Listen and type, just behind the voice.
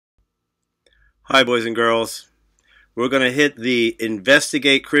Hi, boys and girls. We're going to hit the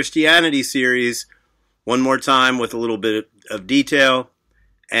Investigate Christianity series one more time with a little bit of detail,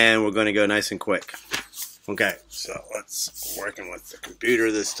 and we're going to go nice and quick. Okay, so let's working with the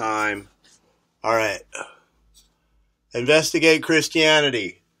computer this time. All right. Investigate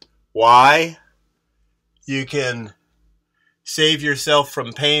Christianity. Why? You can save yourself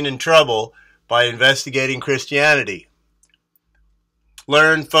from pain and trouble by investigating Christianity.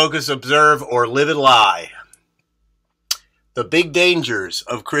 Learn, focus, observe, or live a lie. The big dangers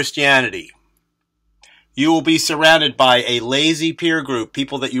of Christianity. You will be surrounded by a lazy peer group,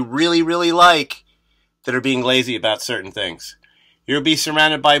 people that you really, really like that are being lazy about certain things. You'll be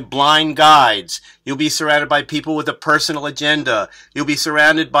surrounded by blind guides. You'll be surrounded by people with a personal agenda. You'll be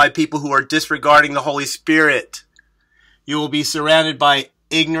surrounded by people who are disregarding the Holy Spirit. You will be surrounded by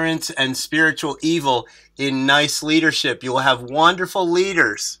ignorance and spiritual evil in nice leadership. You will have wonderful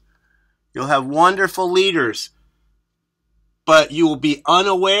leaders. You'll have wonderful leaders. But you will be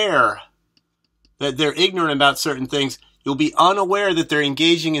unaware that they're ignorant about certain things. You'll be unaware that they're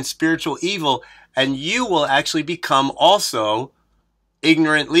engaging in spiritual evil, and you will actually become also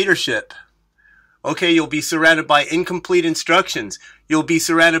ignorant leadership. Okay, you'll be surrounded by incomplete instructions. You'll be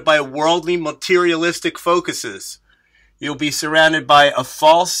surrounded by worldly, materialistic focuses. You'll be surrounded by a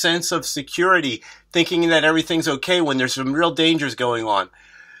false sense of security, thinking that everything's okay when there's some real dangers going on.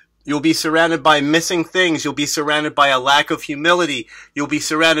 You'll be surrounded by missing things. You'll be surrounded by a lack of humility. You'll be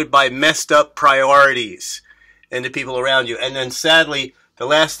surrounded by messed up priorities and the people around you. And then sadly, the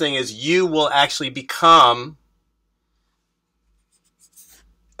last thing is you will actually become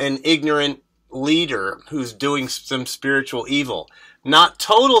an ignorant leader who's doing some spiritual evil. Not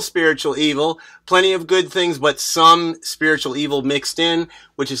total spiritual evil, plenty of good things, but some spiritual evil mixed in,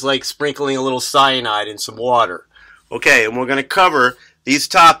 which is like sprinkling a little cyanide in some water. Okay, and we're going to cover these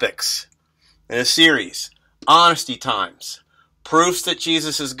topics in a series. Honesty times, proofs that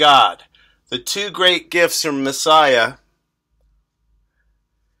Jesus is God, the two great gifts from Messiah,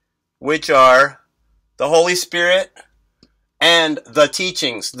 which are the Holy Spirit and the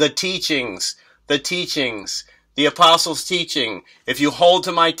teachings, the apostles' teaching. If you hold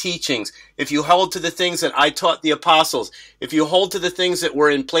to my teachings, if you hold to the things that I taught the apostles, if you hold to the things that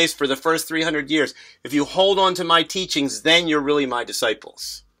were in place for the first 300 years, if you hold on to my teachings, then you're really my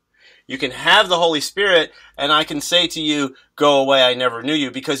disciples. You can have the Holy Spirit, and I can say to you, go away, I never knew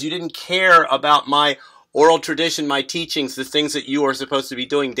you, because you didn't care about my oral tradition, my teachings, the things that you are supposed to be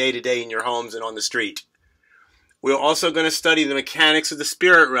doing day to day in your homes and on the street. We're also going to study the mechanics of the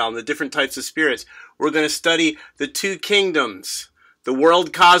spirit realm, the different types of spirits. We're going to study the two kingdoms, the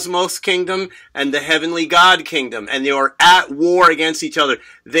world cosmos kingdom and the heavenly God kingdom. And they are at war against each other.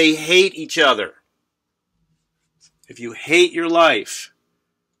 They hate each other. If you hate your life,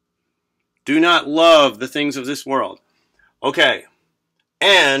 do not love the things of this world. Okay.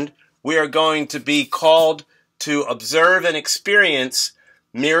 And we are going to be called to observe and experience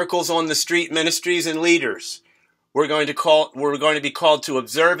miracles on the street ministries and leaders. We're going to be called to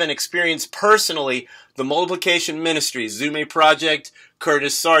observe and experience personally the multiplication ministries, Zume Project,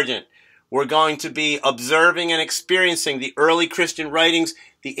 Curtis Sargent. We're going to be observing and experiencing the early Christian writings,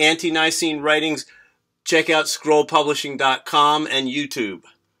 the ante-Nicene writings. Check out scrollpublishing.com and YouTube.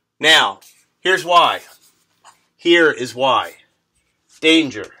 Now, here's why. Here is why.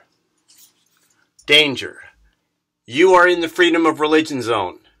 Danger. Danger. You are in the freedom of religion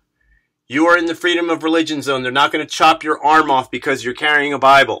zone. You are in the freedom of religion zone. They're not going to chop your arm off because you're carrying a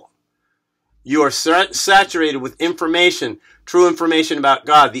Bible. You are saturated with information, true information about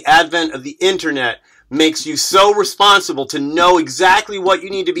God. The advent of the internet makes you so responsible to know exactly what you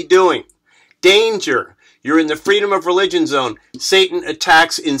need to be doing. Danger. You're in the freedom of religion zone. Satan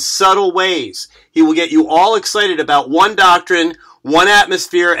attacks in subtle ways. He will get you all excited about one doctrine, one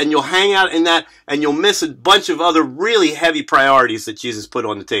atmosphere, and you'll hang out in that, and you'll miss a bunch of other really heavy priorities that Jesus put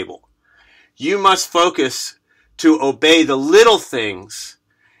on the table. You must focus to obey the little things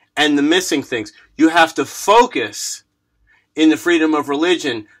and the missing things. You have to focus in the freedom of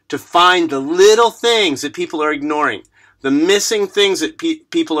religion to find the little things that people are ignoring, the missing things that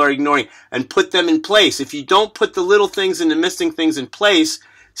people are ignoring, and put them in place. If you don't put the little things and the missing things in place,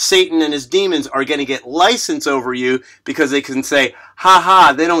 Satan and his demons are going to get license over you because they can say, ha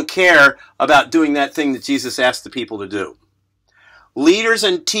ha, they don't care about doing that thing that Jesus asked the people to do. Leaders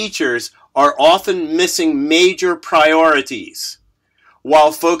and teachers are often missing major priorities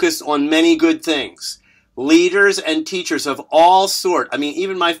while focused on many good things. Leaders and teachers of all sorts, I mean,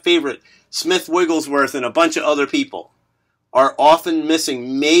 even my favorite, Smith Wigglesworth and a bunch of other people, are often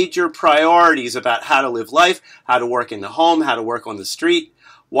missing major priorities about how to live life, how to work in the home, how to work on the street,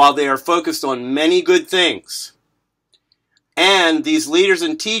 while they are focused on many good things. And these leaders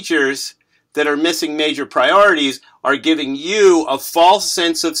and teachers that are missing major priorities are giving you a false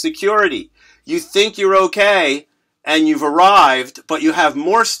sense of security. You think you're okay and you've arrived, but you have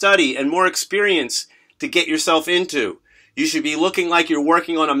more study and more experience to get yourself into. You should be looking like you're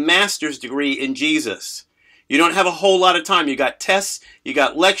working on a master's degree in Jesus. You don't have a whole lot of time. You got tests, you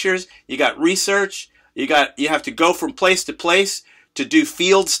got lectures, you got research, you have to go from place to place to do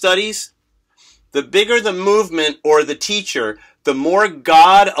field studies. The bigger the movement or the teacher, the more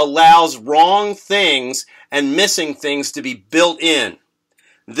God allows wrong things and missing things to be built in.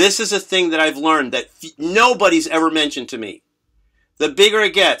 This is a thing that I've learned that nobody's ever mentioned to me. The bigger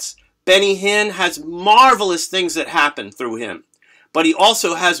it gets, Benny Hinn has marvelous things that happen through him, but he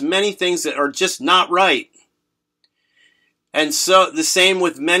also has many things that are just not right. And so the same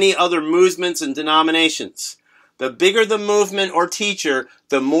with many other movements and denominations. The bigger the movement or teacher,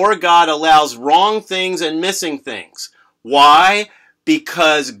 the more God allows wrong things and missing things. Why?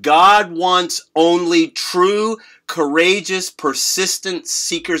 Because God wants only true, courageous, persistent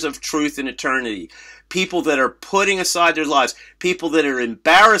seekers of truth in eternity. People that are putting aside their lives. People that are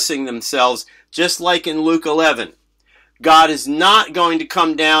embarrassing themselves, just like in Luke 11. God is not going to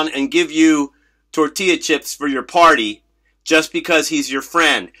come down and give you tortilla chips for your party just because he's your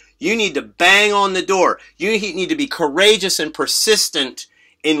friend. You need to bang on the door. You need to be courageous and persistent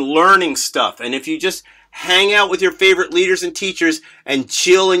in learning stuff. And if you just hang out with your favorite leaders and teachers and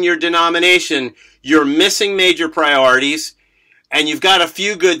chill in your denomination, you're missing major priorities, and you've got a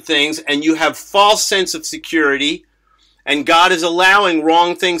few good things, and you have false sense of security, and God is allowing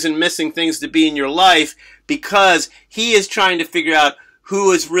wrong things and missing things to be in your life because he is trying to figure out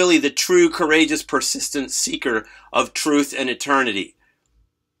who is really the true, courageous, persistent seeker of truth and eternity.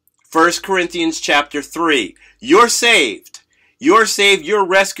 1 Corinthians chapter 3. You're saved. You're saved. You're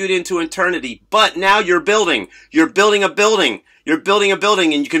rescued into eternity. But now you're building. You're building a building. You're building a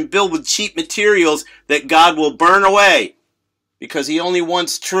building, and you can build with cheap materials that God will burn away because he only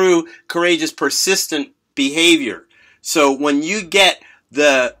wants true, courageous, persistent behavior. So when you get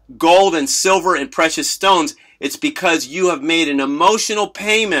the gold and silver and precious stones, it's because you have made an emotional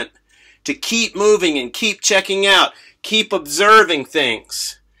payment to keep moving and keep checking out, keep observing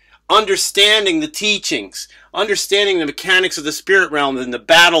things, understanding the teachings, understanding the mechanics of the spirit realm and the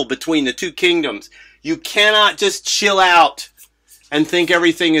battle between the two kingdoms. You cannot just chill out and think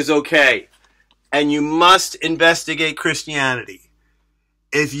everything is okay. And you must investigate Christianity.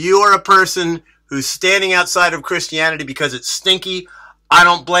 If you are a person who's standing outside of Christianity because it's stinky, I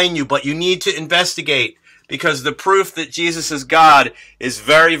don't blame you, but you need to investigate because the proof that Jesus is God is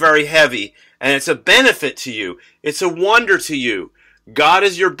very, very heavy, and it's a benefit to you. It's a wonder to you. God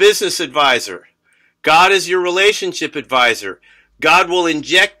is your business advisor. God is your relationship advisor. God will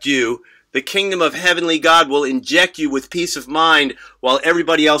inject you. The kingdom of heavenly God will inject you with peace of mind while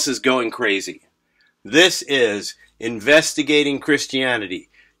everybody else is going crazy. This is Investigating Christianity.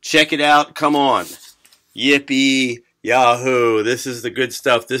 Check it out. Come on. Yippee. Yahoo. This is the good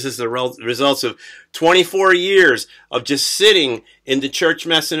stuff. This is the results of 24 years of just sitting in the church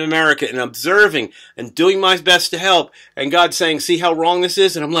mess in America and observing and doing my best to help. And God saying, see how wrong this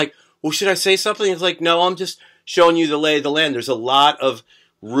is? And I'm like, well, should I say something? It's like, no, I'm just showing you the lay of the land. There's a lot of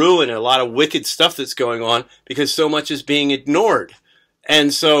ruin and a lot of wicked stuff that's going on because so much is being ignored.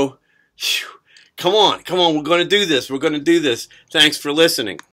 And so, come on, we're going to do this. We're going to do this. Thanks for listening.